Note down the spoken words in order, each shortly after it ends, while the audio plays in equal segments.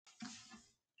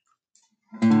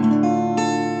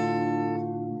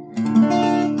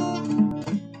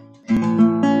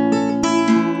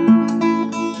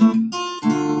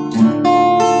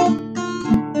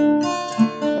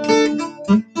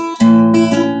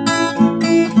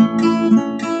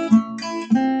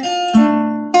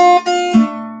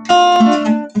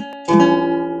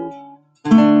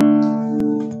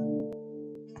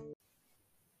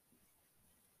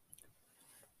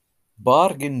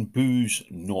Bargain booze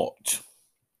not.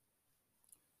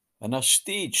 In a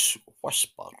stage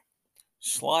whisper,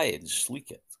 sly and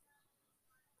sleek it.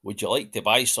 Would you like to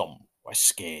buy some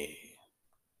whiskey?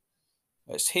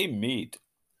 It's hame-made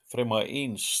frae my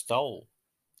ain still.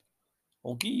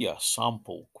 I'll gie you a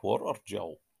sample quarter,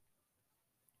 Jill.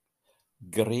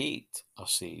 Great, I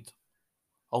said.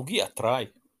 I'll gie it a try.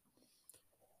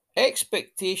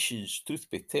 Expectations, truth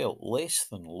be told, less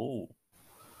than low,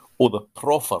 o' the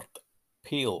proffered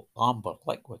pale amber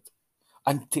liquid,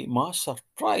 and to my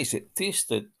surprise it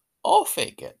tasted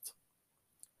awfu' good,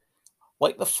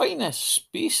 like the finest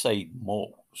Speyside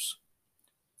malts,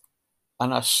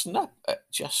 and a snip at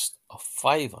just a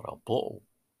fiver a bottle.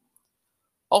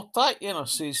 I'll tak yen, I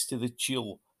says to the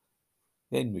chiel,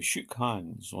 then we shook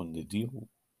hands on the deal.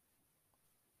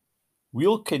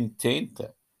 Weel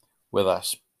contented with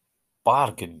this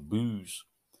bargain booze,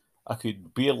 I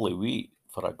could barely wait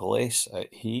for a glass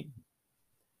at hame.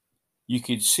 You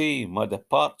could say my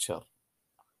departure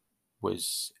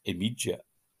was immediate,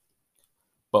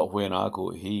 but when I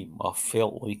got hame, I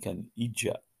felt like an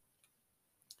idiot.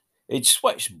 I'd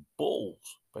switched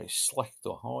bottles by slicht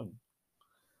o' hand,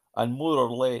 and more or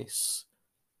less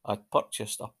I'd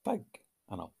purchased a pig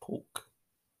and a poke.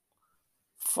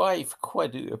 5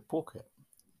 quid out of pocket.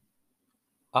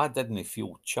 I didn't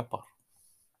feel chipper.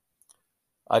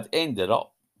 I'd ended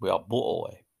up with a bottle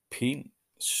of paint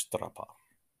stripper.